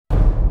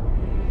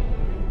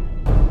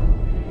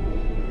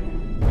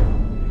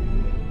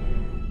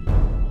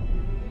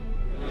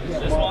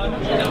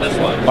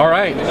All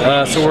right,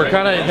 so we're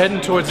kind of heading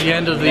towards the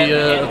end of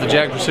the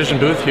JAG Precision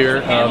booth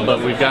here,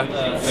 but we've got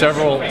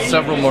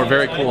several more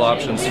very cool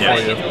options for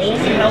you.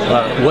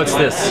 What's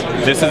this?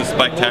 This is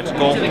Spike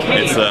Tactical.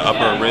 It's the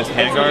upper wrist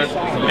handguard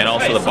and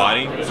also the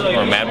body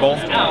or mandible.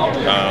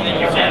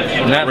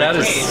 That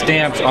is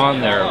stamped on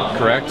there,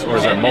 correct? Or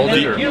is that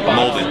molded?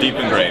 Molded, deep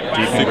engraved.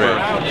 Deep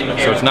engraved.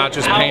 So it's not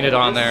just painted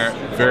on there.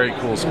 Very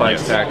cool Spike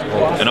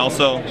Tactical. And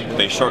also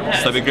the short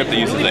stubby grip that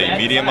uses a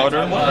media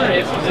motor.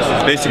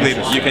 Basically,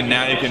 you can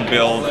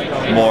build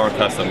more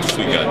custom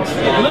sweet guns.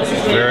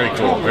 Very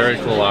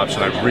cool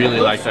option. I really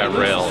like that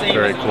rail.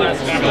 Very cool.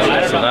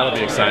 So that'll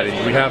be exciting.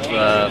 We have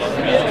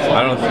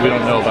we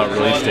don't know about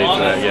release date for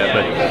that yet,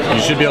 but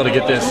you should be able to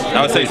get this.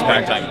 I would say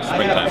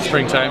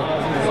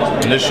springtime.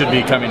 And this should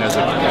be coming as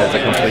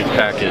a complete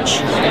package.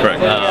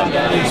 Correct.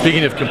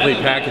 Speaking of complete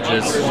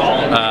packages,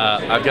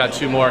 I've got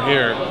two more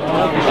here.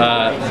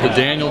 The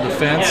Daniel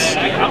Defense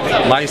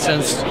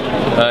licensed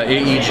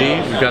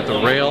AEG. We've got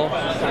the rail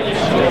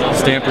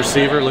stamp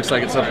receiver. Looks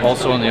like it's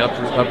also on the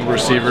upper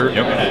receiver.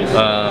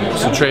 Yep.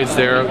 Some trades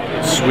there.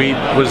 Sweet.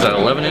 What is that?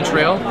 11-inch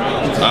rail?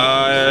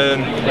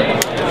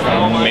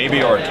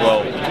 Maybe or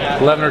 12.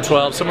 11 or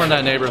 12, somewhere in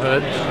that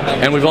neighborhood.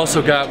 And we've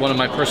also got one of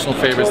my personal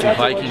favorites, the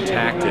Viking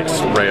Tactics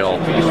rail,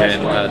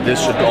 and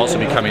this should also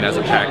be coming as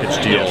a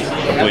package deal.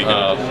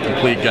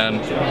 Complete gun,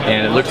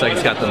 and it looks like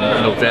it's got the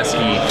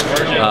Noveski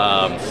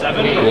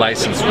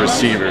licensed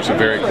receiver, so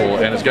very cool.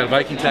 And it's got a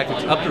Viking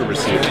Tactics upper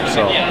receiver,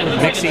 so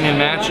mixing and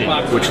matching,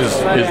 which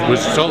was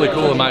totally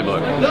cool in my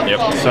book.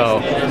 Yep. So,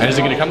 and is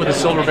it going to come with a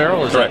silver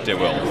barrel? Correct, it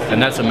will.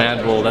 And that's a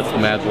Mad Bull. That's the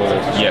Mad Bull.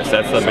 Yes,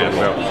 that's the Mad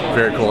Bull.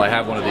 Very cool. I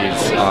have one of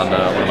these on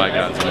one of my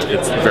guns.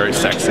 It's very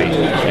sexy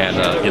and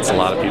gets a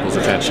lot of people's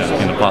attention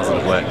in a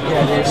positive way.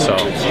 So,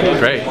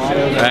 great.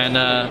 And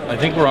I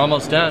think we're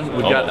almost done.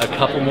 We've got a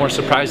couple more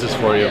surprises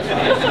for you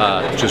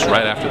just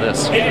right after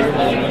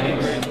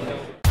this.